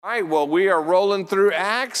All right, well, we are rolling through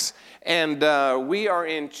Acts, and we are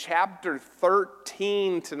in chapter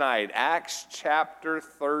 13 tonight, Acts chapter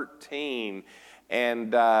 13.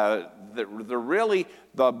 And the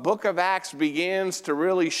book of Acts begins to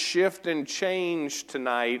really shift and change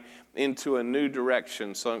tonight into a new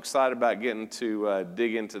direction. So I'm excited about getting to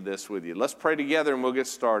dig into this with you. Let's pray together and we'll get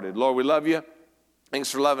started. Lord, we love you. Thanks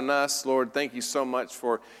for loving us. Lord, thank you so much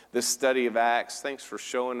for this study of Acts. Thanks for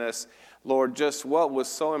showing us, Lord, just what was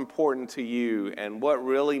so important to you and what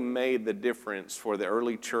really made the difference for the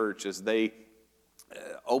early church as they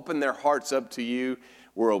opened their hearts up to you,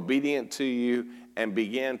 were obedient to you, and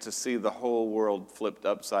began to see the whole world flipped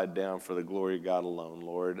upside down for the glory of God alone,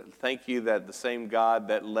 Lord. Thank you that the same God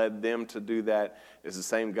that led them to do that is the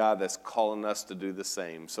same God that's calling us to do the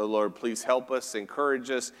same. So, Lord, please help us,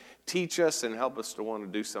 encourage us, teach us, and help us to want to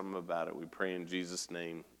do something about it. We pray in Jesus'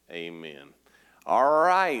 name, amen. All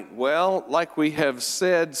right, well, like we have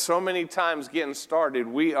said so many times getting started,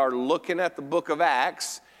 we are looking at the book of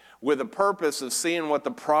Acts with the purpose of seeing what the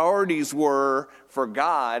priorities were for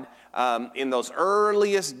God in those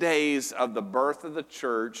earliest days of the birth of the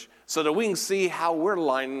church, so that we can see how we're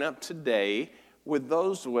lining up today with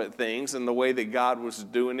those things and the way that God was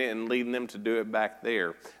doing it and leading them to do it back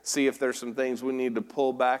there. See if there's some things we need to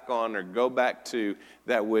pull back on or go back to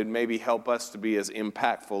that would maybe help us to be as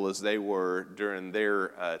impactful as they were during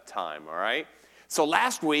their time, all right? So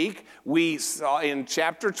last week, we saw in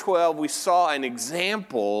chapter 12, we saw an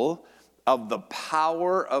example of the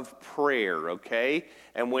power of prayer, okay?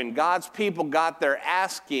 And when God's people got their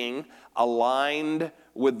asking aligned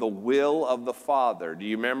with the will of the Father. Do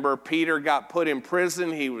you remember Peter got put in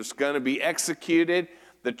prison? He was going to be executed.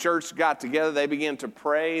 The church got together. They began to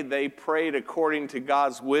pray. They prayed according to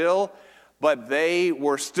God's will, but they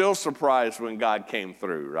were still surprised when God came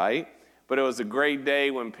through, right? But it was a great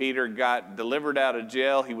day when Peter got delivered out of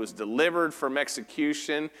jail. He was delivered from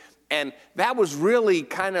execution. And that was really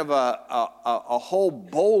kind of a whole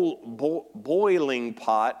boiling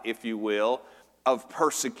pot, if you will, of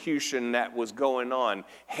persecution that was going on.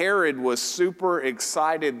 Herod was super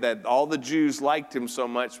excited that all the Jews liked him so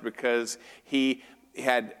much because he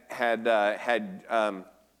had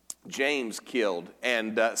James killed,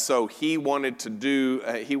 and so he wanted to do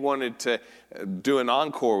an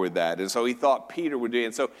encore with that, and so he thought Peter would do it.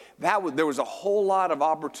 And so there was a whole lot of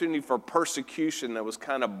opportunity for persecution that was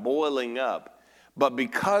kind of boiling up. But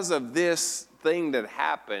because of this thing that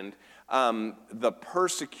happened, the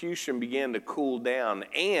persecution began to cool down.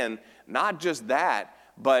 And not just that,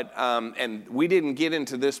 but, and we didn't get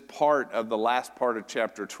into this part of the last part of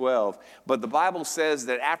chapter 12, but the Bible says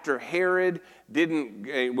that after Herod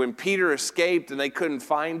when Peter escaped and they couldn't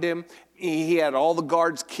find him, he had all the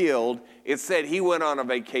guards killed. It said he went on a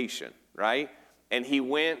vacation, right? And he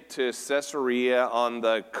went to Caesarea on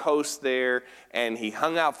the coast there, and he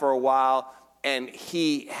hung out for a while. And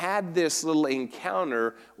he had this little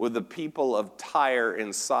encounter with the people of Tyre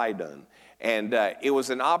and Sidon. And it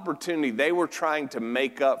was an opportunity. They were trying to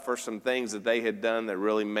make up for some things that they had done that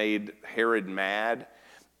really made Herod mad.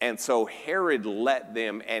 And so Herod let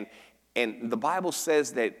them. And the Bible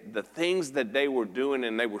says that the things that they were doing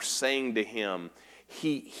and they were saying to him,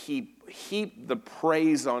 he heaped the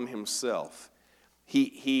praise on himself.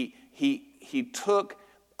 He took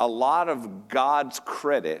a lot of God's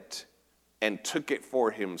credit and took it for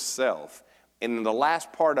himself. And in the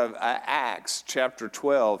last part of Acts chapter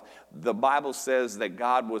 12, the Bible says that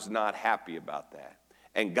God was not happy about that.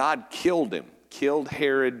 And God killed him, killed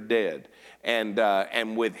Herod dead.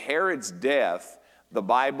 And with Herod's death, the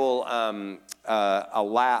Bible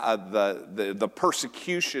allowed the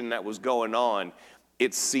persecution that was going on,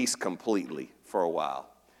 it ceased completely for a while.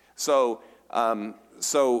 So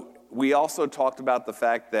we also talked about the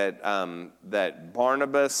fact that that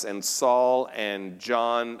Barnabas and Saul and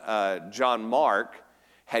John Mark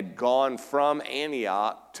had gone from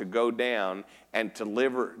Antioch to go down and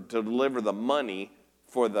deliver the money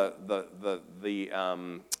for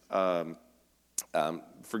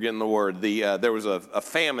forgetting the word. There was a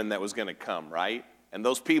famine that was going to come, right? And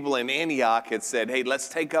those people in Antioch had said, hey, let's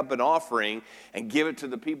take up an offering and give it to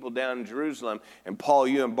the people down in Jerusalem. And Paul,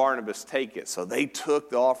 you and Barnabas take it. So they took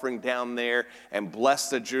the offering down there and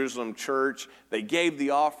blessed the Jerusalem church. They gave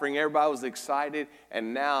the offering. Everybody was excited.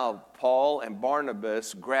 And now Paul and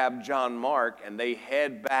Barnabas grab John Mark and they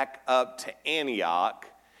head back up to Antioch.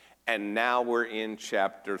 And now we're in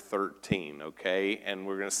chapter 13, okay? And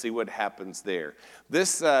we're going to see what happens there.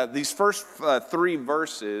 These first three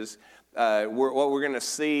verses, what we're going to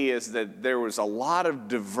see is that there was a lot of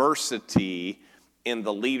diversity in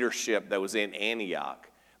the leadership that was in Antioch.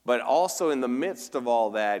 But also in the midst of all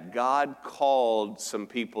that, God called some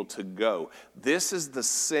people to go. This is the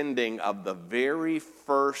sending of the very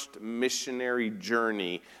first missionary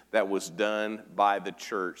journey that was done by the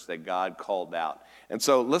church that God called out. And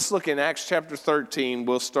so let's look in Acts chapter 13.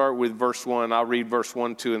 We'll start with verse 1. I'll read verse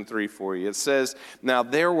 1, 2, and 3 for you. It says, "Now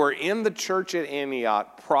there were in the church at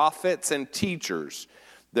Antioch prophets and teachers.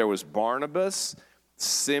 There was Barnabas,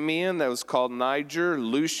 Simeon, that was called Niger,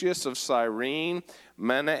 Lucius of Cyrene,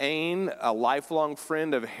 Manaen, a lifelong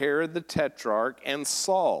friend of Herod the Tetrarch, and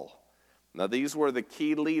Saul." Now these were the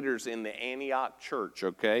key leaders in the Antioch church,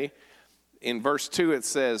 okay? In verse 2 it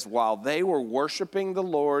says, "While they were worshiping the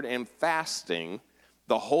Lord and fasting,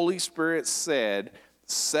 the Holy Spirit said,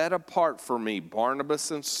 'Set apart for me Barnabas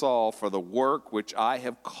and Saul for the work which I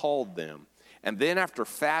have called them.' And then after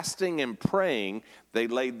fasting and praying, they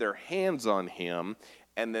laid their hands on him,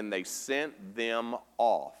 and then they sent them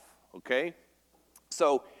off." Okay?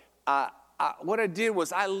 So what I did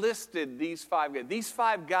was I listed these 5 guys. These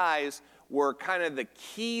 5 guys were kind of the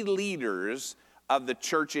key leaders of the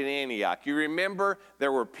church in Antioch. You remember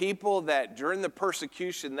there were people that during the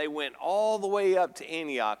persecution, they went all the way up to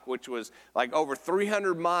Antioch, which was like over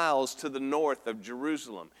 300 miles to the north of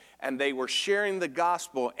Jerusalem. And they were sharing the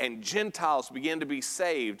gospel, and Gentiles began to be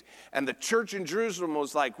saved. And the church in Jerusalem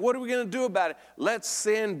was like, what are we going to do about it? Let's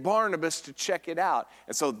send Barnabas to check it out.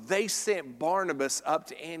 And so they sent Barnabas up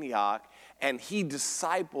to Antioch, and he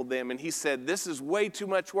discipled them, and he said, this is way too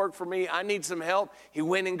much work for me. I need some help. He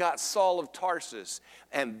went and got Saul of Tarsus,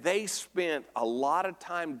 and they spent a lot of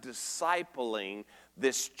time discipling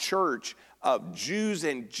this church of Jews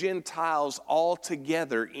and Gentiles all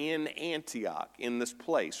together in Antioch, in this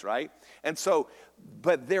place, right? And so,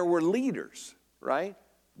 but there were leaders, right?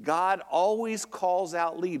 God always calls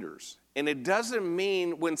out leaders, and it doesn't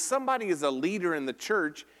mean when somebody is a leader in the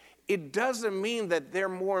church, it doesn't mean that they're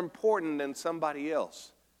more important than somebody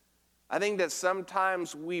else. I think that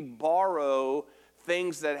sometimes we borrow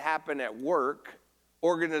things that happen at work,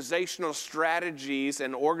 organizational strategies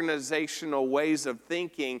and organizational ways of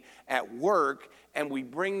thinking at work, and we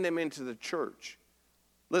bring them into the church.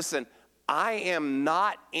 Listen, I am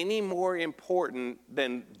not any more important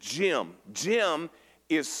than Jim. Jim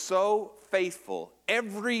is so faithful.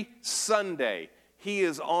 Every Sunday, he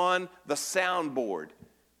is on the soundboard,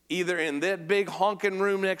 either in that big honking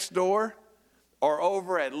room next door or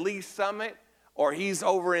over at Lee Summit, or he's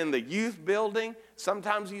over in the youth building.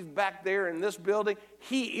 Sometimes he's back there in this building.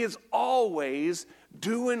 He is always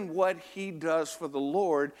doing what he does for the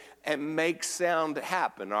Lord and make sound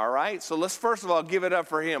happen, all right? So let's first of all give it up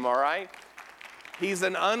for him, all right? He's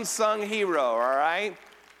an unsung hero, all right?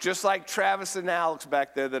 Just like Travis and Alex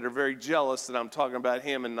back there that are very jealous that I'm talking about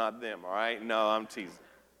him and not them, all right? No, I'm teasing,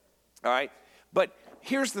 all right? But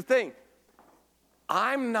here's the thing.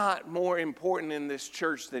 I'm not more important in this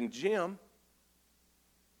church than Jim.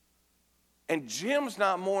 And Jim's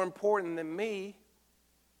not more important than me.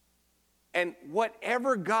 And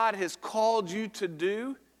whatever God has called you to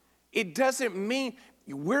do, it doesn't mean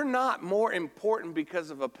we're not more important because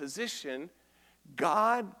of a position.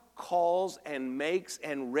 God calls and makes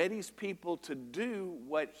and readies people to do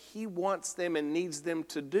what he wants them and needs them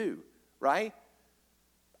to do, right?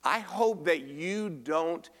 I hope that you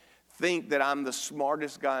don't think that I'm the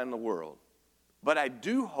smartest guy in the world. But I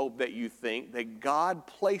do hope that you think that God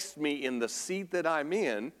placed me in the seat that I'm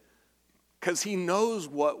in because he knows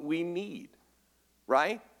what we need,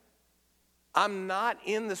 right? I'm not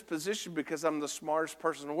in this position because I'm the smartest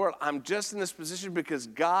person in the world. I'm just in this position because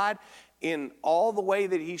God, in all the way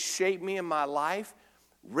that he shaped me in my life,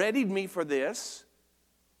 readied me for this.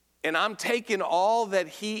 And I'm taking all that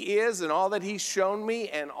he is and all that he's shown me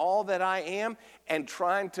and all that I am and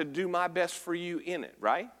trying to do my best for you in it,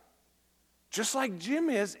 right? Just like Jim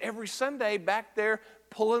is every Sunday back there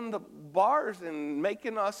pulling the bars and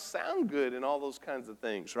making us sound good and all those kinds of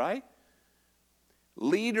things, right?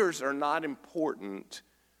 Leaders are not important.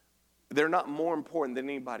 They're not more important than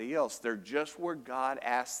anybody else. They're just where God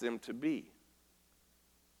asks them to be.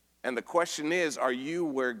 And the question is, are you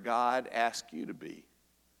where God asks you to be?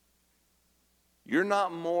 You're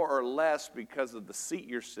not more or less because of the seat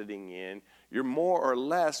you're sitting in. You're more or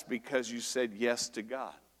less because you said yes to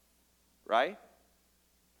God, right?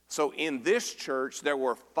 So in this church, there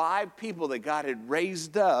were 5 people that God had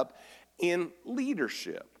raised up in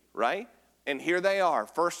leadership, right? And here they are.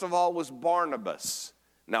 First of all was Barnabas.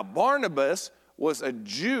 Now, Barnabas was a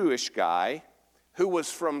Jewish guy who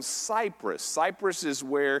was from Cyprus. Cyprus is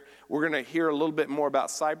where we're going to hear a little bit more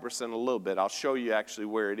about Cyprus in a little bit. I'll show you actually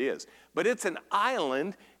where it is. But it's an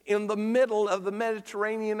island in the middle of the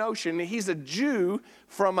Mediterranean Ocean. He's a Jew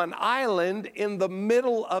from an island in the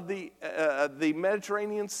middle of the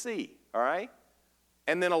Mediterranean Sea, all right?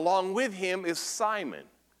 And then along with him is Simon.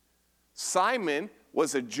 Simon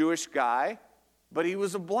was a Jewish guy, but he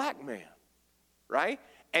was a black man, right?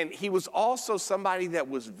 And he was also somebody that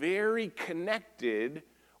was very connected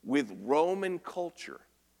with Roman culture.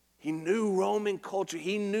 He knew Roman culture.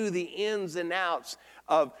 He knew the ins and outs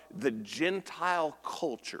of the Gentile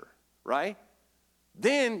culture, right?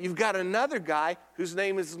 Then you've got another guy whose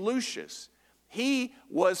name is Lucius. He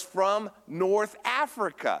was from North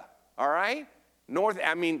Africa, all right?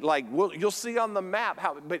 You'll see on the map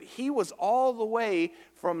but he was all the way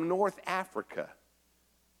from North Africa.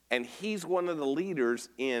 And he's one of the leaders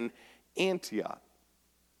in Antioch.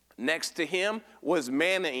 Next to him was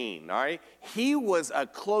Manaen, all right? He was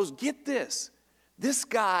get this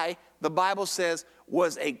guy, the Bible says,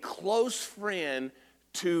 was a close friend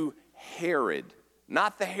to Herod.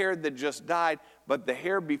 Not the Herod that just died, but the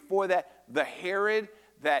Herod before that, the Herod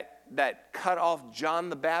that cut off John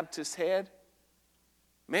the Baptist's head.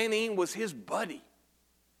 Manaen was his buddy.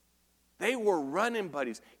 They were running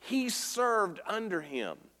buddies. He served under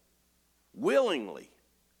him willingly.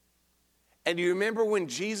 And do you remember when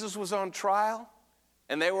Jesus was on trial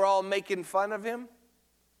and they were all making fun of him?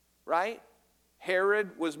 Right?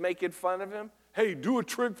 Herod was making fun of him. Hey, do a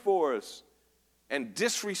trick for us. And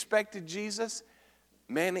disrespected Jesus.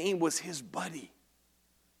 Manaen was his buddy.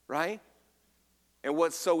 Right? And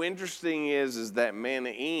what's so interesting is that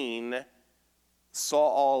Manaen saw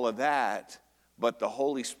all of that, but the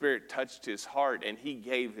Holy Spirit touched his heart and he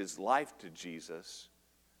gave his life to Jesus.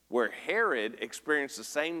 Where Herod experienced the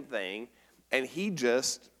same thing and he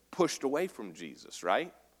just pushed away from Jesus,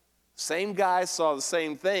 right? Same guy saw the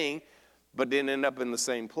same thing, but didn't end up in the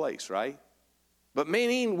same place, right? But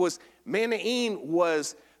Manaen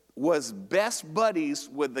was best buddies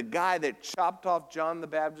with the guy that chopped off John the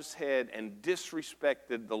Baptist's head and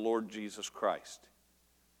disrespected the Lord Jesus Christ.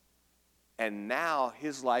 And now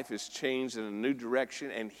his life has changed in a new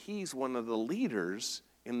direction, and he's one of the leaders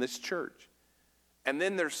in this church. And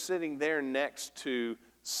then they're sitting there next to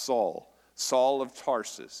Saul of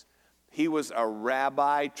Tarsus. He was a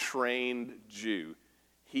rabbi-trained Jew.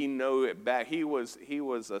 He knew it back. He was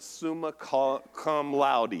a summa cum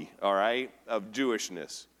laude, all right, of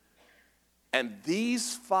Jewishness. And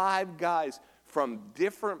these 5 guys from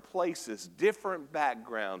different places, different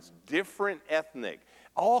backgrounds, different ethnic,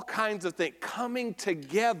 all kinds of things coming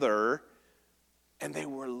together, and they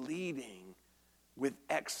were leading with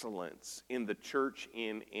excellence in the church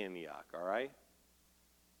in Antioch, all right?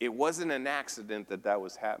 It wasn't an accident that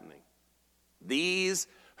was happening. These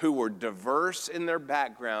who were diverse in their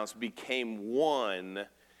backgrounds became one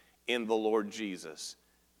in the Lord Jesus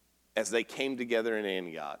as they came together in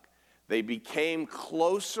Antioch. They became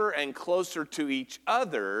closer and closer to each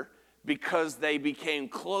other because they became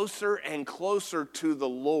closer and closer to the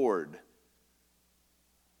Lord.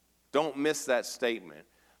 Don't miss that statement.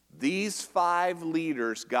 These 5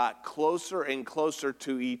 leaders got closer and closer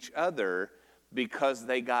to each other because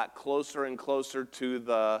they got closer and closer to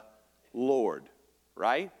the Lord,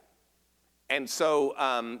 right? And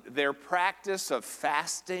so their practice of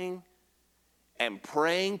fasting and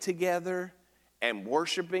praying together and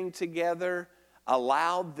worshiping together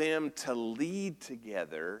allowed them to lead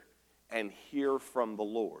together and hear from the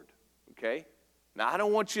Lord, okay? Now, I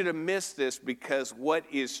don't want you to miss this, because what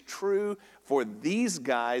is true for these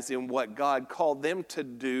guys and what God called them to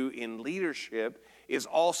do in leadership is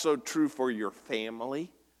also true for your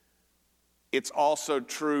family. It's also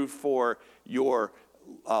true for your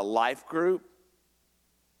life group.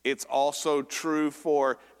 It's also true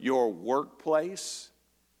for your workplace.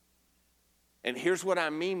 And here's what I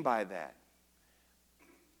mean by that.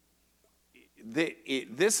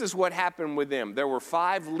 This is what happened with them. There were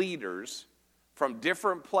 5 leaders from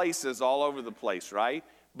different places all over the place, right?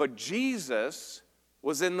 But Jesus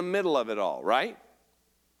was in the middle of it all, right?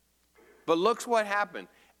 But look what happened.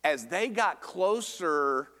 As they got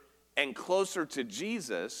closer and closer to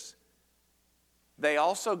Jesus, they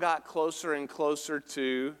also got closer and closer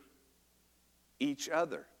to each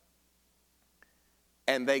other.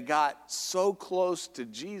 And they got so close to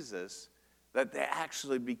Jesus that they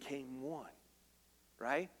actually became one,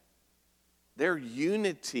 right? Their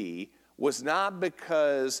unity was not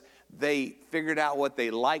because they figured out what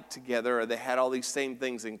they liked together or they had all these same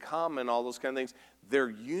things in common, all those kind of things. Their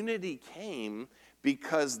unity came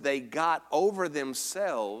because they got over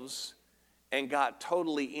themselves and got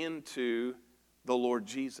totally into the Lord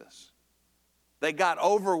Jesus. They got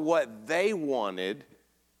over what they wanted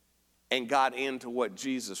and got into what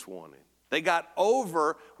Jesus wanted. They got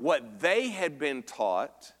over what they had been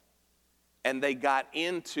taught, and they got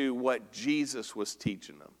into what Jesus was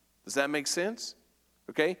teaching them. Does that make sense?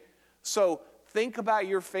 Okay? So think about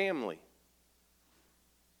your family.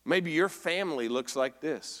 Maybe your family looks like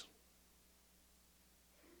this.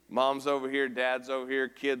 Mom's over here, dad's over here,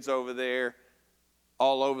 kids over there,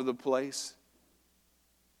 all over the place.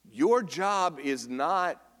 Your job is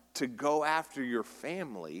not to go after your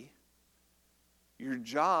family. Your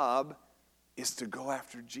job is to go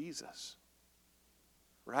after Jesus.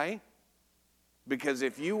 Right? Because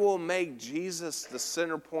if you will make Jesus the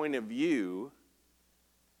center point of you,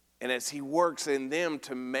 and as he works in them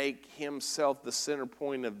to make himself the center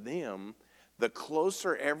point of them, the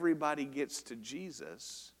closer everybody gets to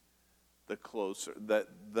Jesus, the closer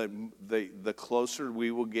the closer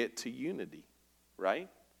we will get to unity, right?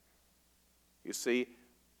 You see,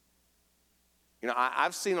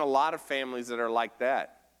 I've seen a lot of families that are like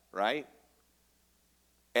that, right?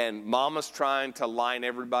 And mama's trying to line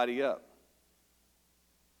everybody up.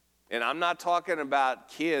 And I'm not talking about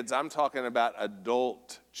kids, I'm talking about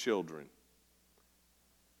adult children.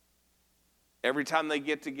 Every time they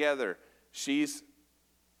get together, she's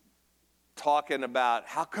talking about,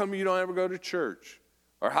 how come you don't ever go to church?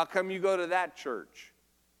 Or how come you go to that church?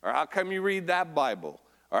 Or how come you read that Bible?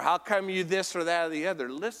 Or how come you this or that or the other?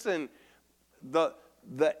 Listen, the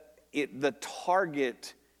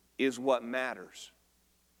target is what matters,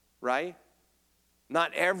 right?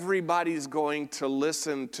 Not everybody's going to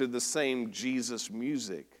listen to the same Jesus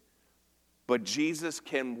music, but Jesus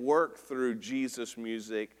can work through Jesus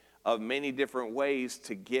music of many different ways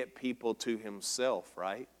to get people to himself,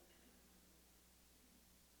 right?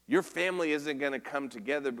 Your family isn't going to come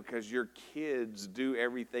together because your kids do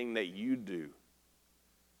everything that you do.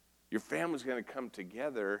 Your family's going to come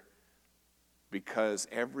together because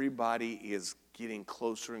everybody is getting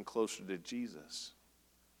closer and closer to Jesus.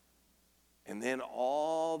 And then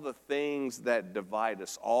all the things that divide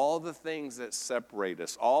us, all the things that separate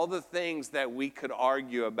us, all the things that we could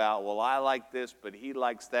argue about, well, I like this, but he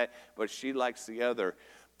likes that, but she likes the other.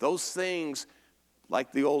 Those things,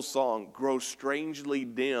 like the old song, grow strangely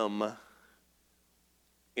dim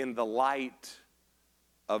in the light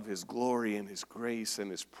of his glory and his grace and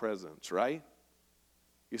his presence, right?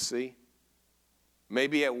 You see?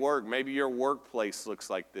 Maybe at work, maybe your workplace looks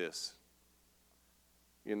like this.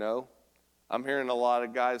 You know? I'm hearing a lot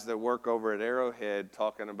of guys that work over at Arrowhead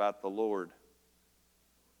talking about the Lord.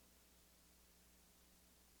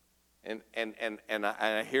 And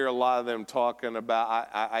I hear a lot of them talking about,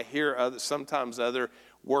 I hear sometimes other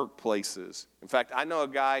workplaces. In fact, I know a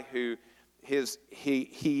guy who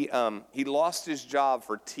he lost his job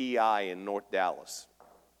for TI in North Dallas.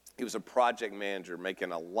 He was a project manager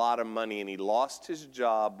making a lot of money, and he lost his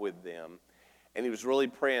job with them. And he was really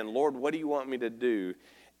praying, Lord, what do you want me to do?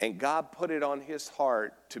 And God put it on his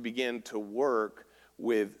heart to begin to work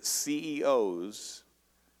with CEOs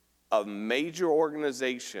of major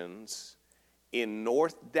organizations in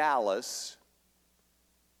North Dallas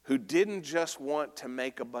who didn't just want to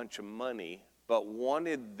make a bunch of money, but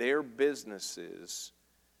wanted their businesses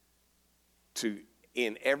to,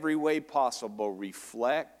 in every way possible,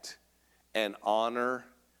 reflect and honor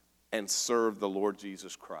and serve the Lord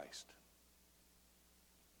Jesus Christ.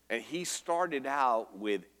 And he started out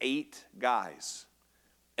with 8 guys.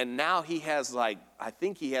 And now he has I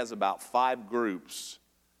think he has about 5 groups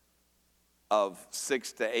of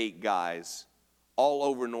 6 to 8 guys all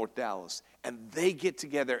over North Dallas. And they get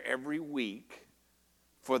together every week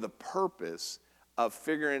for the purpose of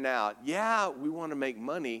figuring out, yeah, we want to make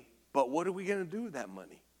money, but what are we going to do with that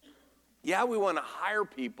money? Yeah, we want to hire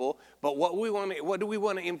people, but what do we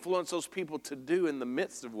want to influence those people to do in the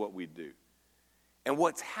midst of what we do? And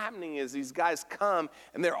what's happening is these guys come,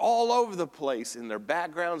 and they're all over the place in their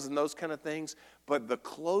backgrounds and those kind of things. But the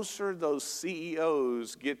closer those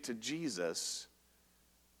CEOs get to Jesus,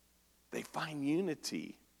 they find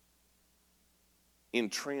unity in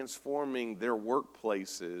transforming their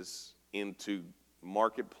workplaces into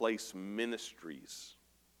marketplace ministries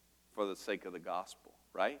for the sake of the gospel,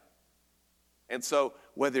 right? And so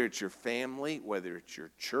whether it's your family, whether it's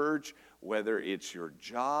your church, whether it's your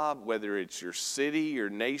job, whether it's your city, your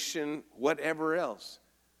nation, whatever else,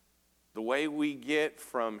 the way we get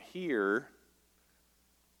from here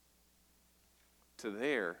to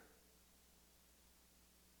there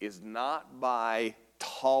is not by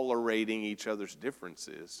tolerating each other's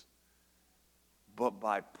differences, but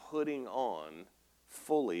by putting on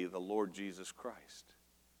fully the Lord Jesus Christ,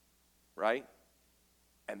 right?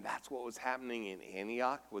 And that's what was happening in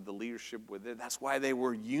Antioch with the leadership with it. That's why they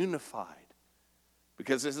were unified.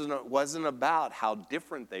 Because this wasn't about how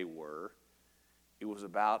different they were. It was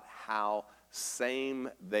about how same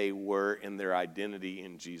they were in their identity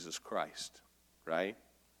in Jesus Christ, right?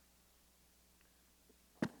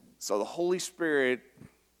 So the Holy Spirit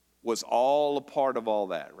was all a part of all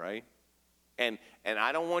that, right? And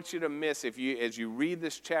I don't want you to miss, as you read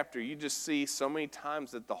this chapter, you just see so many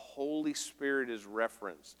times that the Holy Spirit is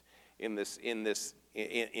referenced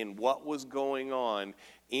in what was going on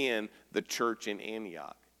in the church in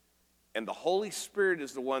Antioch. And the Holy Spirit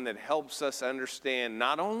is the one that helps us understand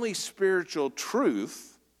not only spiritual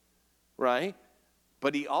truth, right?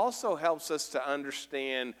 But he also helps us to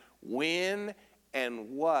understand when and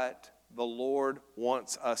what the Lord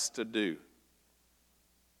wants us to do.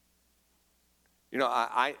 You know,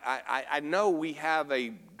 I know we have a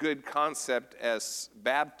good concept as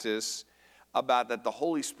Baptists about that the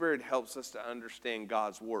Holy Spirit helps us to understand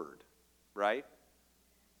God's Word, right?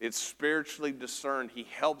 It's spiritually discerned. He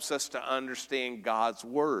helps us to understand God's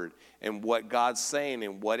Word and what God's saying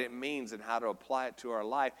and what it means and how to apply it to our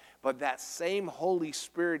life. But that same Holy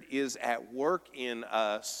Spirit is at work in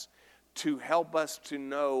us to help us to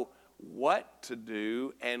know what to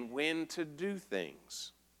do and when to do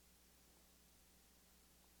things.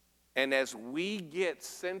 And as we get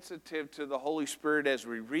sensitive to the Holy Spirit as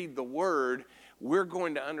we read the Word, we're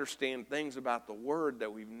going to understand things about the Word that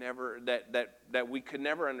we could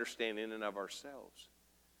never understand in and of ourselves.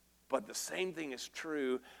 But the same thing is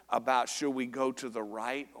true about should we go to the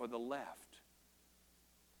right or the left?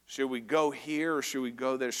 Should we go here or should we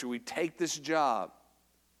go there? Should we take this job?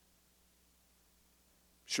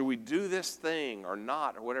 Should we do this thing or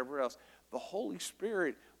not or whatever else? The Holy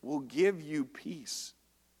Spirit will give you peace.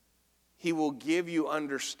 He will give you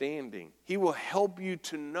understanding. He will help you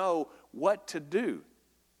to know what to do.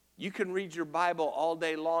 You can read your Bible all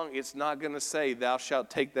day long. It's not going to say, thou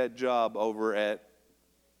shalt take that job over at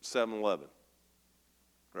 7-Eleven,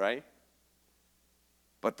 right?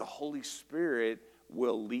 But the Holy Spirit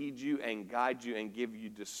will lead you and guide you and give you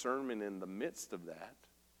discernment in the midst of that,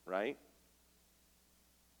 right?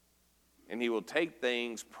 And he will take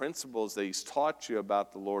things, principles that he's taught you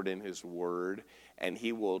about the Lord in his word, and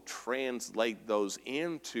he will translate those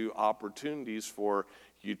into opportunities for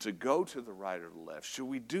you to go to the right or the left. Should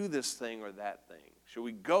we do this thing or that thing? Should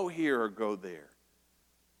we go here or go there?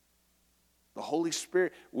 The Holy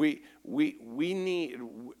Spirit, we need,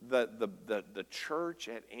 the church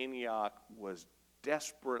at Antioch was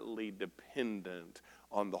desperately dependent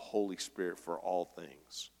on the Holy Spirit for all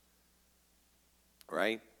things.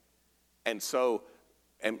 Right? And so,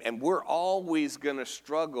 and we're always going to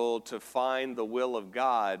struggle to find the will of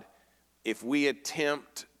God if we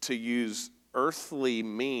attempt to use earthly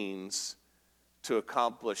means to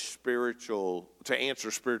answer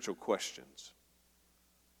spiritual questions.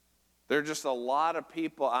 There are just a lot of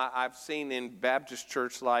people I've seen in Baptist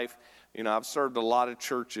church life. You know, I've served a lot of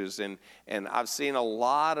churches, and I've seen a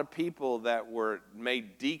lot of people that were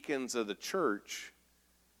made deacons of the church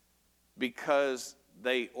because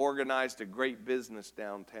they organized a great business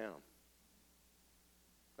downtown.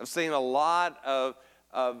 I've seen a lot of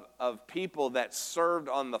people that served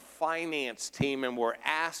on the finance team and were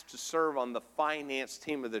asked to serve on the finance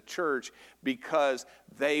team of the church because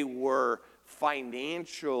they were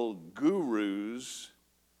financial gurus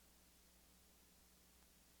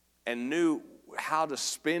and knew how to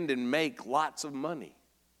spend and make lots of money.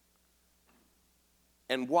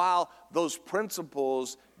 And while those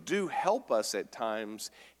principles do help us at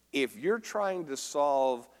times, if you're trying to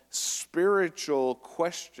solve spiritual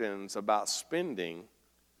questions about spending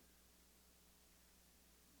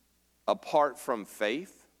apart from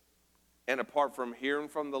faith and apart from hearing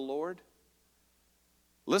from the Lord,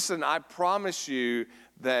 listen, I promise you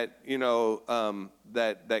that,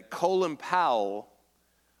 that Colin Powell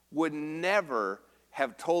would never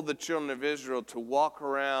have told the children of Israel to walk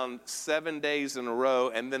around 7 days in a row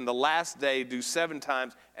and then the last day do 7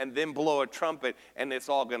 times and then blow a trumpet and it's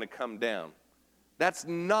all going to come down. That's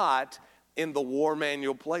not in the War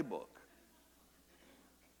Manual playbook,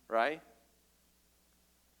 right?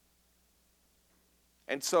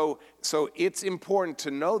 And so it's important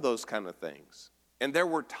to know those kind of things. And there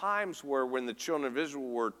were times where when the children of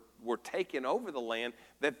Israel were taking over the land,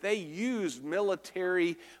 that they used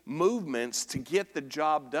military movements to get the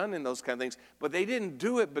job done and those kind of things. But they didn't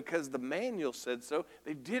do it because the manual said so.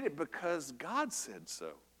 They did it because God said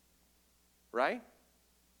so. Right?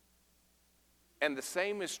 And the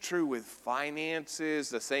same is true with finances.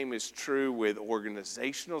 The same is true with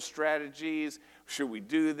organizational strategies. Should we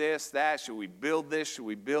do this, that? Should we build this? Should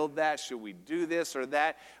we build that? Should we do this or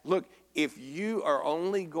that? Look, if you are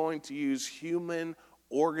only going to use human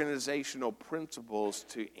organizational principles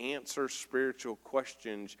to answer spiritual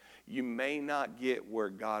questions, you may not get where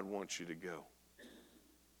God wants you to go.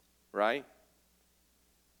 Right?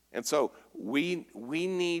 And so we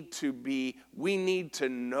need to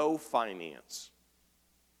know finance,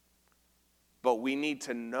 but we need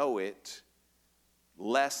to know it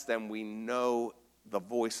less than we know the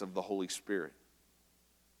voice of the Holy Spirit.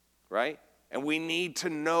 Right? And we need to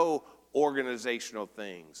know organizational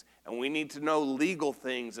things, and we need to know legal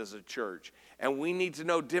things as a church, and we need to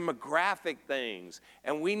know demographic things,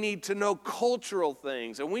 and we need to know cultural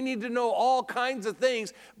things, and we need to know all kinds of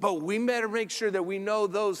things, but we better make sure that we know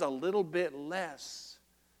those a little bit less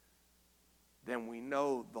than we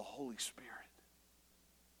know the Holy Spirit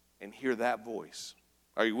and hear that voice.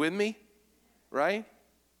 Are you with me? Right?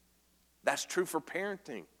 That's true for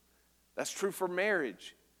parenting. That's true for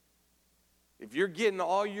marriage. If you're getting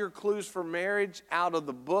all your clues for marriage out of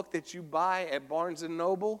the book that you buy at Barnes &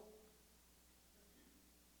 Noble,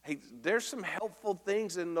 hey, there's some helpful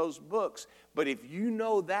things in those books, but if you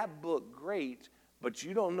know that book, great, but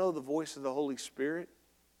you don't know the voice of the Holy Spirit,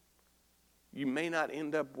 you may not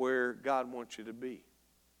end up where God wants you to be.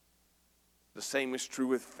 The same is true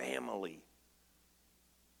with family.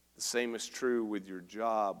 The same is true with your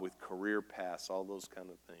job, with career paths, all those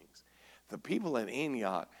kind of things. The people at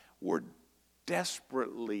Antioch were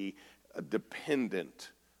desperately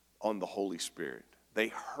dependent on the Holy Spirit. They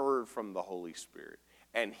heard from the Holy Spirit.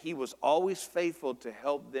 And he was always faithful to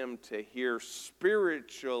help them to hear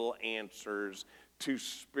spiritual answers to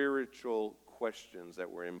spiritual questions that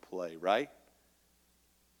were in play, right?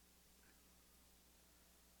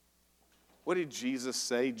 What did Jesus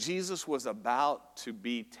say? Jesus was about to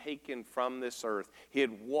be taken from this earth. He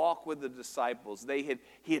had walked with the disciples.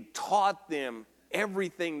 He had taught them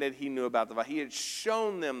everything that he knew about the Father. He had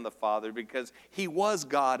shown them the Father because he was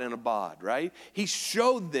God in a bod, right? He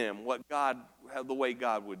showed them the way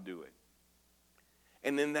God would do it.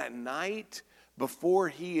 And then that night before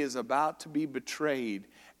he is about to be betrayed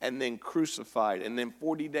and then crucified and then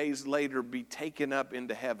 40 days later be taken up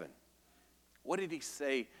into heaven, what did he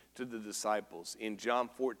say to the disciples? In John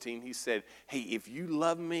 14, he said, hey, if you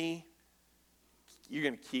love me, you're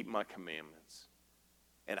going to keep my commandments.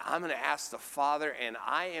 And I'm going to ask the Father, and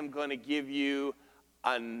I am going to give you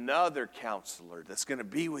another counselor that's going to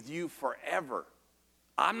be with you forever.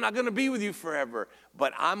 I'm not going to be with you forever,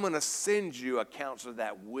 but I'm going to send you a counselor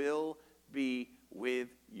that will be with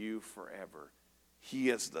you forever. He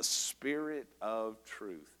is the Spirit of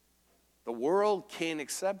truth. The world can't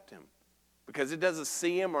accept him because it doesn't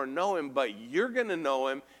see him or know him, but you're going to know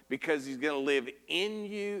him because he's going to live in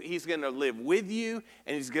you, he's going to live with you,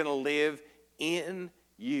 and he's going to live in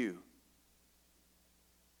you.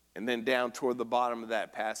 And then down toward the bottom of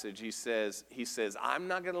that passage, he says, I'm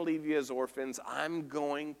not going to leave you as orphans. I'm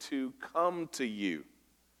going to come to you.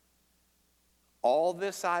 All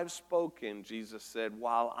this I've spoken, Jesus said,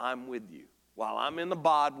 while I'm with you, while I'm in the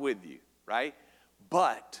bod with you, right?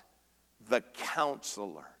 But the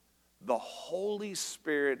counselor, the Holy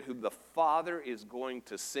Spirit, who the Father is going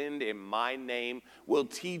to send in my name, will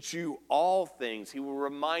teach you all things. He will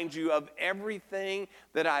remind you of everything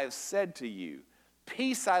that I have said to you.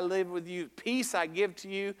 Peace I live with you. Peace I give to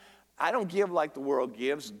you. I don't give like the world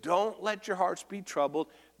gives. Don't let your hearts be troubled.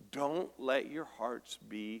 Don't let your hearts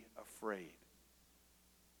be afraid.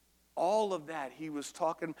 All of that he was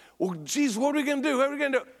talking, well, Jesus, what are we going to do? What are we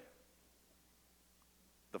going to do?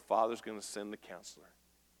 The Father's going to send the counselor.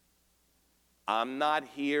 I'm not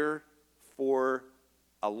here for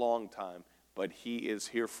a long time, but he is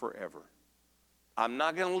here forever. I'm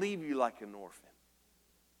not going to leave you like an orphan.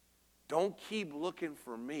 Don't keep looking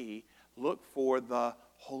for me. Look for the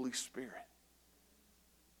Holy Spirit.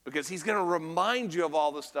 Because he's going to remind you of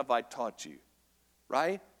all the stuff I taught you,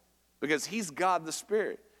 right? Because he's God the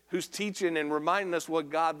Spirit, who's teaching and reminding us what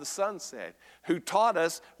God the Son said, who taught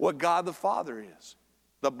us what God the Father is,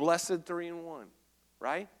 the blessed three in one,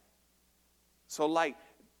 right? So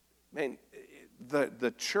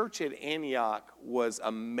the church at Antioch was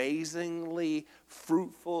amazingly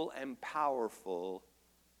fruitful and powerful,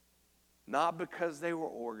 not because they were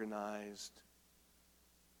organized,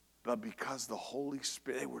 but because the Holy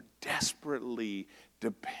Spirit, they were desperately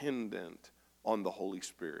dependent on the Holy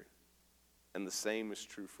Spirit. And the same is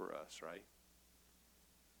true for us, right?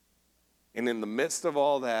 And in the midst of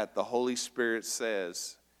all that, the Holy Spirit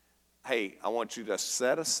says, hey, I want you to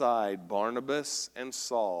set aside Barnabas and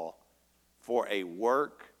Saul for a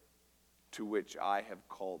work to which I have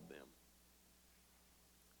called them.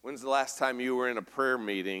 When's the last time you were in a prayer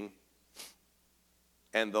meeting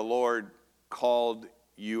and the Lord called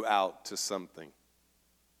you out to something?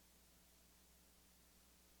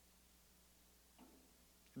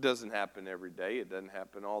 doesn't happen every day. It doesn't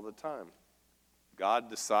happen all the time. God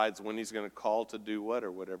decides when he's going to call to do what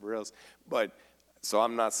or whatever else. But so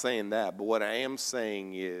I'm not saying that. But what I am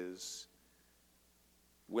saying is,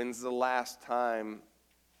 when's the last time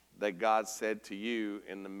that God said to you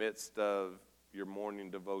in the midst of your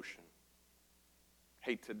morning devotion,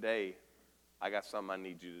 hey, today I got something I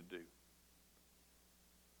need you to do?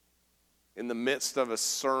 In the midst of a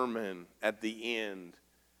sermon at the end,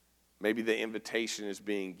 maybe the invitation is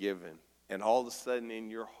being given, and all of a sudden in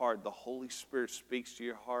your heart, the Holy Spirit speaks to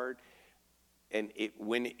your heart, and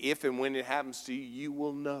if and when it happens to you, you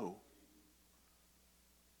will know.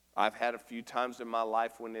 I've had a few times in my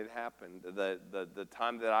life when it happened. The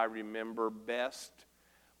time that I remember best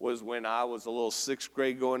was when I was a little 6th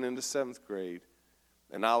grade going into 7th grade.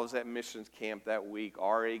 And I was at missions camp that week,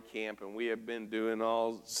 RA camp, and we had been doing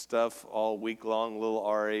all stuff all week long, little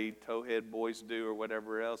RA towhead boys do or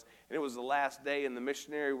whatever else. And it was the last day, and the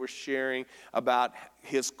missionary was sharing about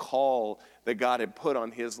his call that God had put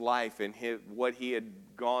on his life and what he had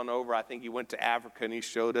gone over. I think he went to Africa, and he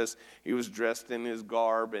showed us he was dressed in his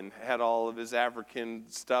garb and had all of his African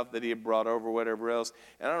stuff that he had brought over, whatever else.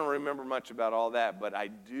 And I don't remember much about all that, but I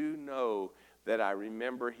do know that I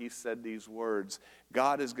remember he said these words: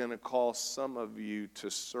 God is going to call some of you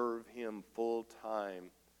to serve him full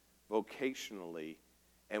time, vocationally.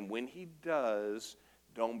 And when he does,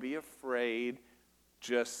 don't be afraid.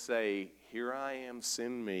 Just say, here I am,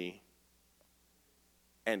 send me.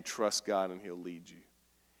 And trust God and he'll lead you.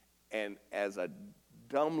 And as a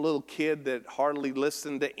dumb little kid that hardly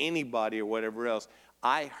listened to anybody or whatever else,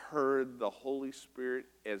 I heard the Holy Spirit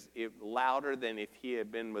as if louder than if he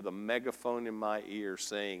had been with a megaphone in my ear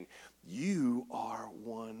saying, you are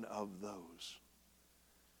one of those.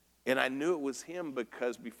 And I knew it was him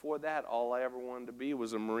because before that, all I ever wanted to be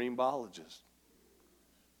was a marine biologist.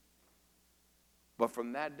 But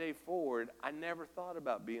from that day forward, I never thought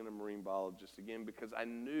about being a marine biologist again because I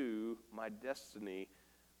knew my destiny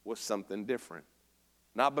was something different.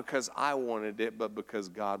 Not because I wanted it, but because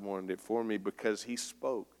God wanted it for me, because he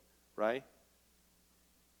spoke, right?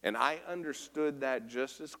 And I understood that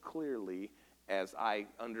just as clearly as I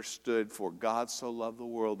understood, for God so loved the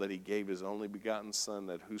world that he gave his only begotten Son,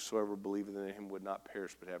 that whosoever believeth in him would not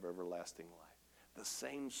perish but have everlasting life. The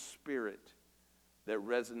same Spirit that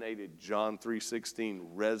resonated, John 3:16,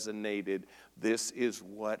 resonated, this is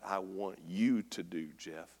what I want you to do,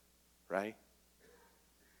 Jeff, right?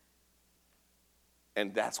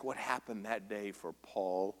 And that's what happened that day for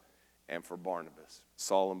Paul and for Barnabas,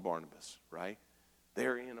 Saul and Barnabas, right?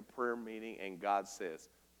 They're in a prayer meeting and God says,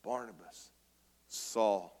 Barnabas,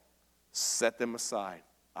 Saul, set them aside.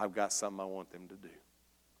 I've got something I want them to do.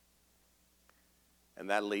 And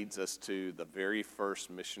that leads us to the very first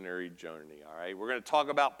missionary journey, all right? We're going to talk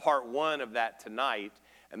about part 1 of that tonight,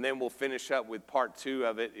 and then we'll finish up with part 2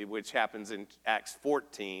 of it, which happens in Acts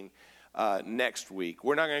 14. Next week.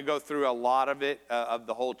 We're not going to go through a lot of it, of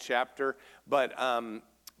the whole chapter, but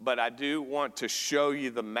I do want to show you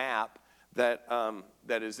the map that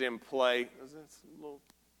is in play. Is this a little?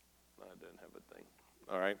 No, it doesn't have a thing.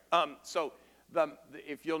 All right. So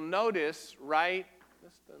if you'll notice, right,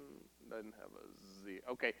 this doesn't have a Z.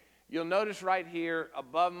 Okay. You'll notice right here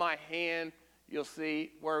above my hand, you'll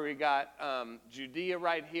see where we got Judea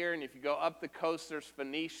right here, and if you go up the coast, there's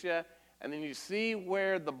Phoenicia. And then you see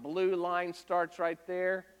where the blue line starts right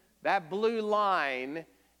there? That blue line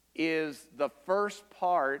is the first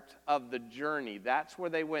part of the journey. That's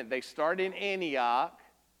where they went. They started in Antioch,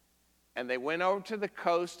 and they went over to the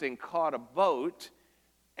coast and caught a boat.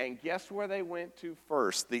 And guess where they went to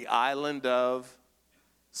first? The island of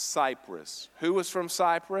Cyprus. Who was from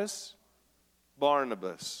Cyprus?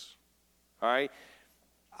 Barnabas. All right?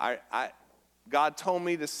 God told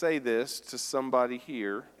me to say this to somebody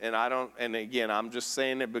here, and again, I'm just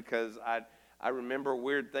saying it because I remember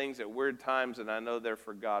weird things at weird times, and I know they're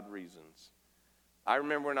for God reasons. I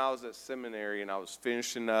remember when I was at seminary and I was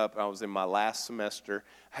finishing up, I was in my last semester,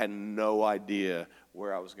 had no idea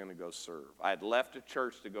where I was going to go serve. I had left a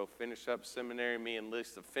church to go finish up seminary. Me and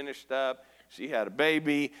Lisa finished up. She had a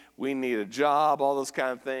baby. We need a job, all those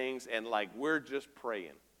kind of things, and we're just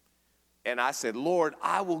praying. And I said, Lord,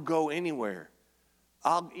 I will go anywhere.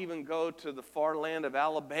 I'll even go to the far land of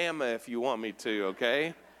Alabama if you want me to,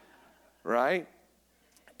 okay? Right?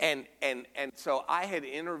 And so I had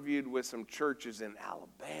interviewed with some churches in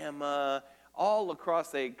Alabama, all across.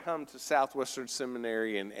 They had come to Southwestern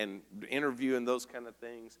Seminary and interviewing those kind of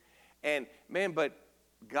things. And man, but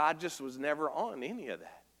God just was never on any of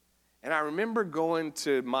that. And I remember going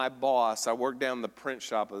to my boss. I worked down the print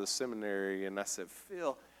shop of the seminary, and I said,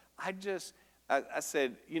 Phil, I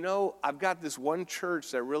said, I've got this one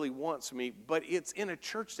church that really wants me, but it's in a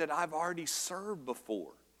church that I've already served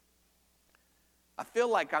before. I feel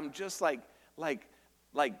like I'm just like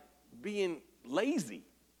being lazy,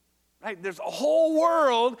 right? There's a whole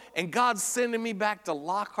world, and God's sending me back to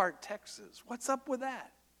Lockhart, Texas. What's up with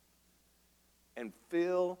that? And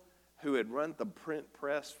Phil, who had run the print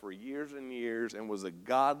press for years and years and was a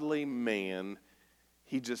godly man,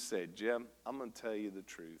 he just said, Jim, I'm going to tell you the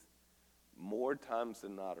truth. More times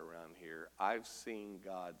than not around here, I've seen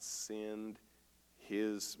God send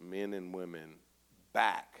his men and women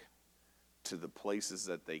back to the places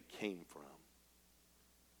that they came from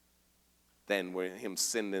than him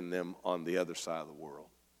sending them on the other side of the world.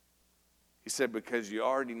 He said, because you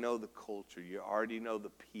already know the culture, you already know the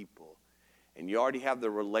people, and you already have the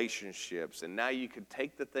relationships, and now you can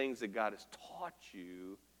take the things that God has taught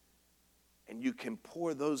you and you can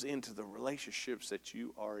pour those into the relationships that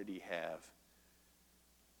you already have.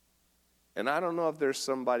 And I don't know if there's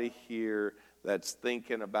somebody here that's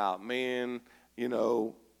thinking about, man,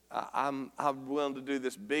 I'm willing to do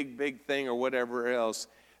this big thing or whatever else.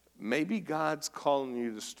 Maybe God's calling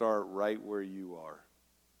you to start right where you are.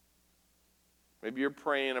 Maybe you're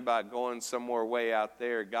praying about going somewhere way out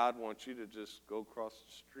there. God wants you to just go across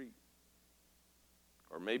the street.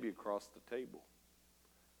 Or maybe across the table.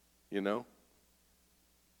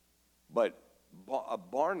 But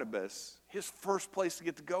Barnabas, his first place to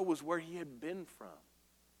get to go was where he had been from.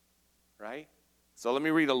 Right? So let me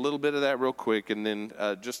read a little bit of that real quick, and then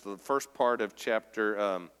just the first part of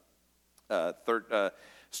chapter,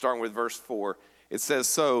 starting with verse 4. It says,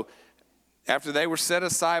 so after they were set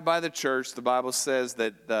aside by the church, the Bible says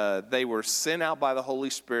that they were sent out by the Holy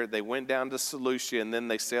Spirit. They went down to Seleucia, and then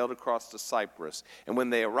they sailed across to Cyprus. And when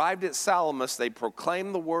they arrived at Salamis, they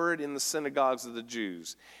proclaimed the word in the synagogues of the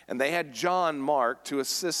Jews. And they had John Mark to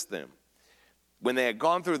assist them. When they had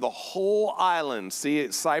gone through the whole island,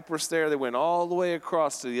 see Cyprus there, they went all the way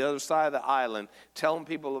across to the other side of the island, telling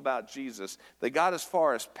people about Jesus. They got as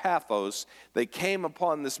far as Paphos. They came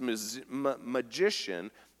upon this magician,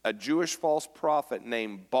 a Jewish false prophet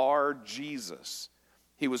named Bar-Jesus.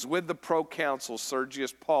 He was with the proconsul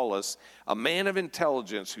Sergius Paulus, a man of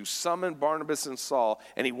intelligence who summoned Barnabas and Saul,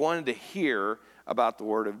 and he wanted to hear about the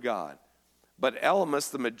word of God. But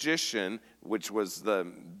Elymas, the magician, which was the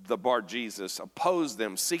Bar-Jesus, opposed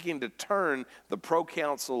them, seeking to turn the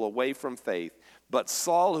proconsul away from faith. But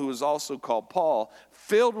Saul, who was also called Paul,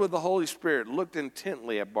 filled with the Holy Spirit, looked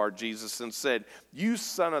intently at Bar-Jesus and said, you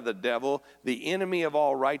son of the devil, the enemy of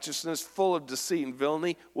all righteousness, full of deceit and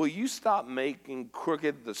villainy, will you stop making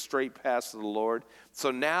crooked the straight paths of the Lord?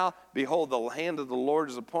 So now, behold, the hand of the Lord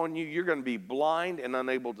is upon you. You're going to be blind and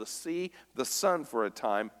unable to see the sun for a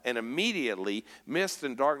time. And immediately mist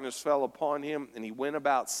and darkness fell upon him, and he went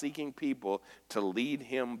about seeking people to lead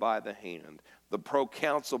him by the hand. The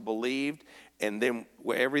proconsul believed, and then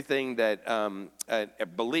everything that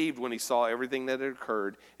believed when he saw everything that had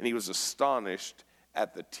occurred, and he was astonished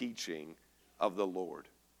at the teaching of the Lord.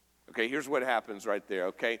 Okay, here's what happens right there,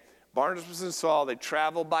 okay? Barnabas and Saul, they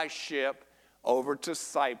travel by ship over to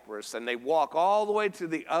Cyprus, and they walk all the way to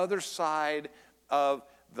the other side of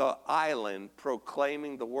the island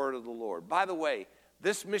proclaiming the word of the Lord. By the way,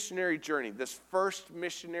 this missionary journey, this first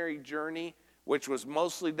missionary journey, which was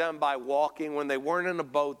mostly done by walking. When they weren't in a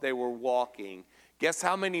boat, they were walking. Guess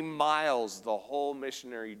how many miles the whole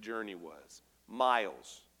missionary journey was?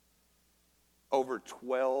 Miles. Over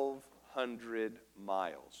 1,200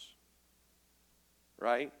 miles.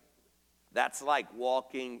 Right? That's like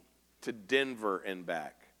walking to Denver and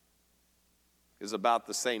back. Is about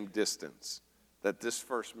the same distance that this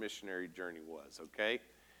first missionary journey was, okay?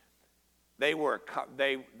 They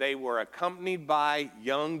were accompanied by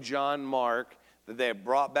young John Mark that they had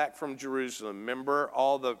brought back from Jerusalem. Remember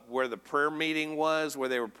where the prayer meeting was, where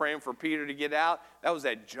they were praying for Peter to get out? That was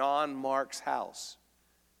at John Mark's house.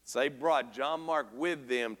 So they brought John Mark with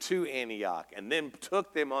them to Antioch and then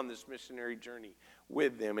took them on this missionary journey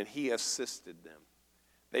with them, and he assisted them.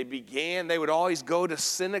 They would always go to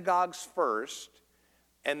synagogues first,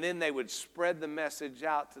 and then they would spread the message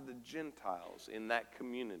out to the Gentiles in that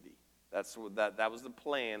community. That was the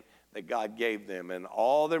plan that God gave them. And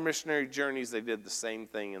all their missionary journeys, they did the same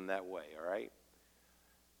thing in that way, all right?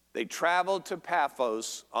 They traveled to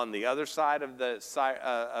Paphos on the other side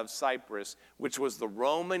of Cyprus, which was the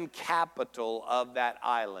Roman capital of that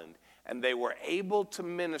island. And they were able to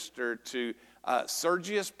minister to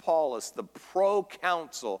Sergius Paulus, the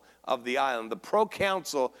proconsul of the island. The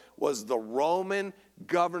proconsul was the Roman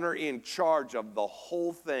governor in charge of the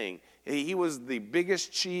whole thing. He was the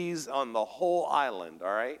biggest cheese on the whole island,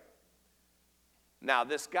 all right? Now,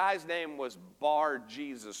 this guy's name was Bar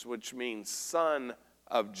Jesus, which means son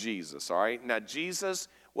of Jesus, all right? Now, Jesus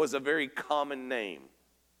was a very common name,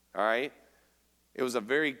 all right? It was a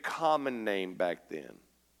very common name back then,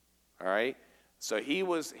 all right? So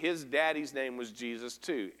his daddy's name was Jesus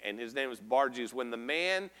too, and his name was Bar Jesus. When the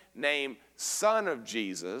man named son of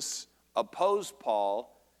Jesus opposed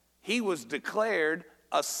Paul, he was declared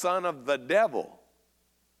a son of the devil,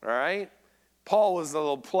 all right? Paul was a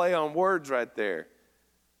little play on words right there.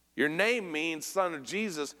 Your name means son of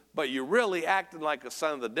Jesus, but you're really acting like a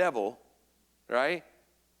son of the devil, right?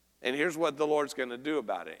 And here's what the Lord's going to do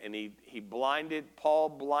about it. And Paul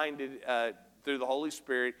blinded through the Holy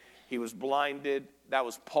Spirit. He was blinded. That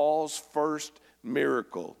was Paul's first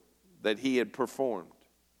miracle that he had performed,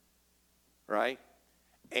 right?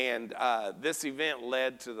 And this event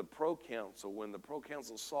led to the proconsul. When the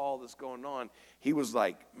proconsul saw this going on, he was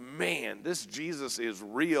like, man, this Jesus is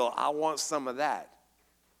real. I want some of that.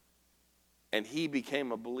 And he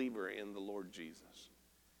became a believer in the Lord Jesus.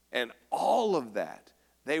 And all of that,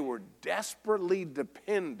 they were desperately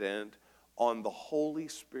dependent on the Holy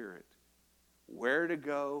Spirit. Where to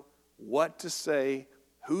go, what to say,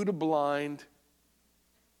 who to blind,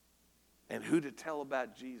 and who to tell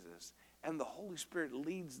about Jesus. And the Holy Spirit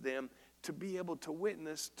leads them to be able to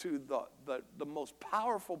witness to the most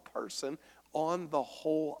powerful person on the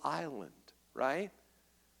whole island, right?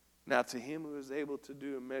 Now, to him who is able to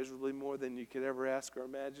do immeasurably more than you could ever ask or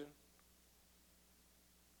imagine,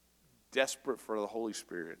 desperate for the Holy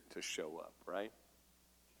Spirit to show up, right?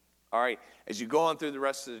 All right, as you go on through the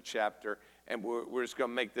rest of the chapter, and we're just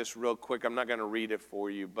going to make this real quick. I'm not going to read it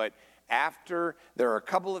for you, but there are a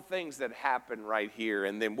couple of things that happen right here,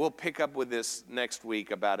 and then we'll pick up with this next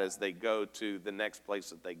week about as they go to the next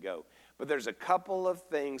place that they go. But there's a couple of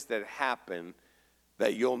things that happen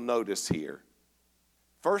that you'll notice here.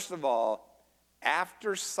 First of all,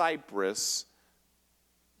 after Cyprus,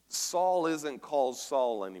 Saul isn't called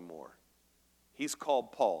Saul anymore. He's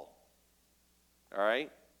called Paul. All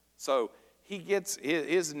right? So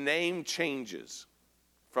his name changes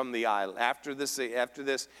from the island.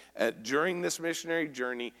 During this missionary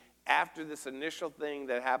journey, after this initial thing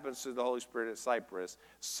that happens through the Holy Spirit at Cyprus,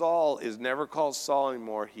 Saul is never called Saul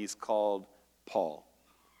anymore. He's called Paul.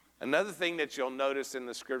 Another thing that you'll notice in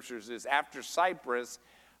the scriptures is after Cyprus,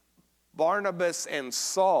 Barnabas and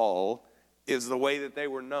Saul is the way that they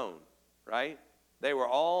were known, right? They were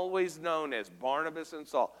always known as Barnabas and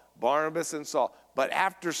Saul. Barnabas and Saul. But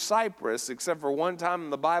after Cyprus, except for one time in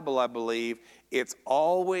the Bible, I believe, it's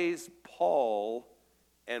always Paul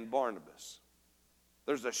and Barnabas.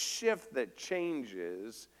 There's a shift that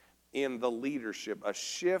changes in the leadership, a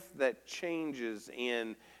shift that changes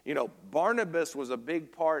in, Barnabas was a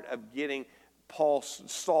big part of getting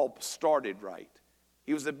Saul started right.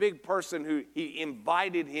 He was a big person who he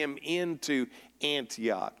invited him into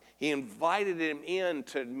Antioch. He invited him in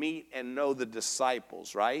to meet and know the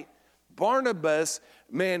disciples, right? Barnabas,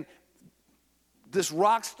 man, this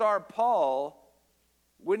rock star Paul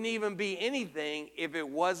wouldn't even be anything if it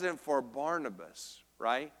wasn't for Barnabas,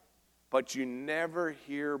 right? But you never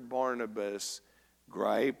hear Barnabas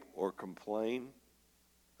gripe or complain,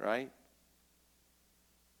 right?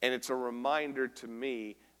 And it's a reminder to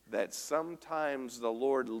me that sometimes the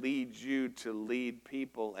Lord leads you to lead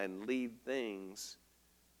people and lead things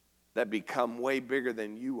that become way bigger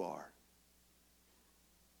than you are,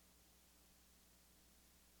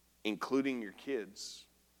 including your kids,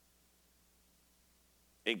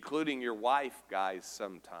 including your wife, guys,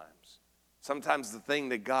 sometimes. Sometimes the thing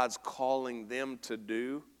that God's calling them to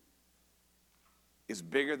do is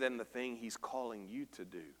bigger than the thing He's calling you to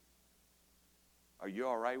do. Are you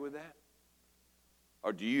all right with that?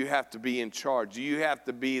 Or do you have to be in charge? Do you have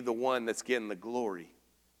to be the one that's getting the glory,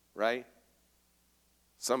 right?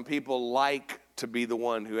 Some people like to be the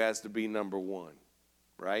one who has to be number one,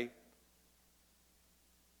 right?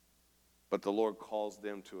 But the Lord calls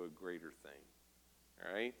them to a greater thing,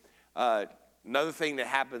 all right? Another thing that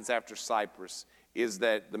happens after Cyprus is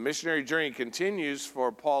that the missionary journey continues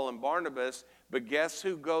for Paul and Barnabas, but guess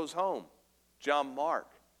who goes home? John Mark.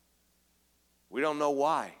 We don't know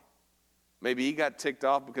why. Maybe he got ticked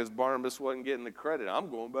off because Barnabas wasn't getting the credit. I'm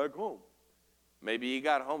going back home. Maybe he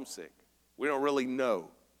got homesick. We don't really know.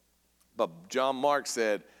 But John Mark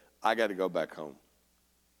said, I got to go back home.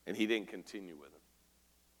 And he didn't continue with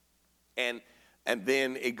him. And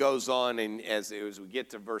then it goes on, and as we get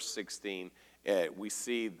to verse 16, we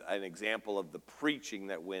see an example of the preaching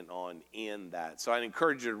that went on in that. So I'd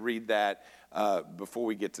encourage you to read that before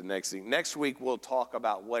we get to next week. Next week, we'll talk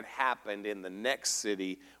about what happened in the next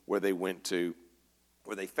city where they went to,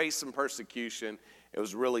 where they faced some persecution, it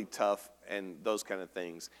was really tough and those kind of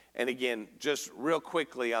things. And again, just real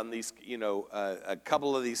quickly on these, a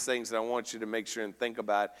couple of these things that I want you to make sure and think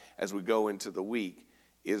about as we go into the week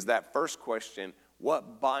is that first question,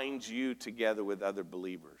 what binds you together with other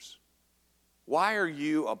believers? Why are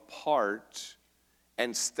you a part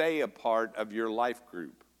and stay a part of your life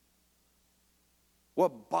group?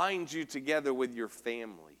 What binds you together with your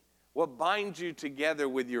family? What binds you together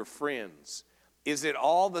with your friends? Is it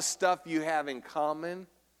all the stuff you have in common?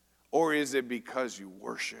 Or is it because you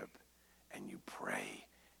worship and you pray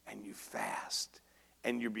and you fast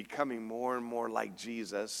and you're becoming more and more like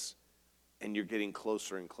Jesus and you're getting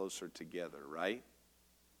closer and closer together, right?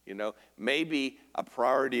 Maybe a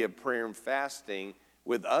priority of prayer and fasting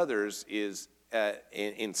with others is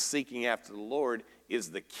in seeking after the Lord is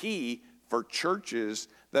the key for churches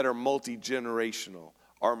that are multi-generational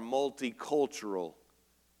or multicultural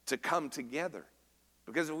to come together.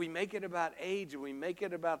 Because if we make it about age and we make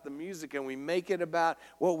it about the music and we make it about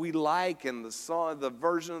what we like and the song, the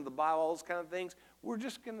version of the Bible, all those kind of things, we're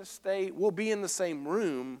just going to we'll be in the same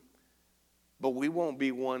room, but we won't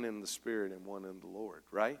be one in the Spirit and one in the Lord,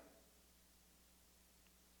 right?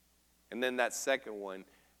 And then that second one,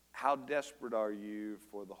 how desperate are you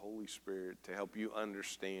for the Holy Spirit to help you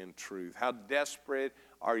understand truth? How desperate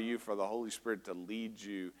are you for the Holy Spirit to lead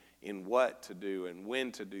you in what to do and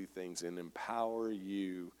when to do things and empower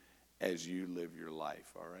you as you live your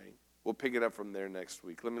life, all right? We'll pick it up from there next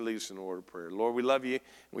week. Let me lead us in a word of prayer. Lord, we love you, and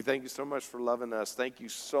we thank you so much for loving us. Thank you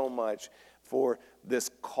so much for this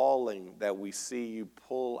calling that we see you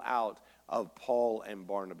pull out of Paul and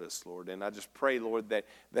Barnabas, Lord. And I just pray, Lord, that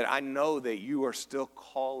I know that you are still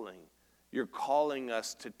calling. You're calling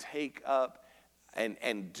us to take up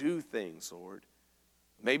and do things, Lord.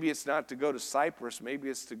 Maybe it's not to go to Cyprus. Maybe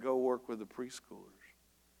it's to go work with the preschoolers.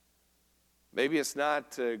 Maybe it's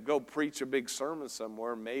not to go preach a big sermon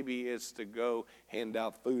somewhere. Maybe it's to go hand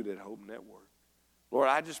out food at Hope Network. Lord,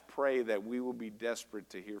 I just pray that we will be desperate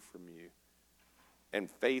to hear from you and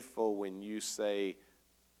faithful when you say,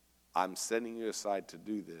 I'm setting you aside to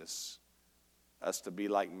do this, us to be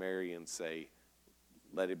like Mary and say,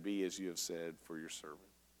 let it be as you have said for your servant.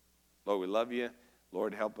 Lord, we love you.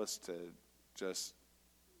 Lord, help us to just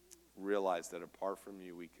realize that apart from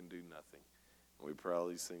you, we can do nothing. And we pray all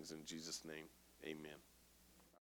these things in Jesus' name. Amen.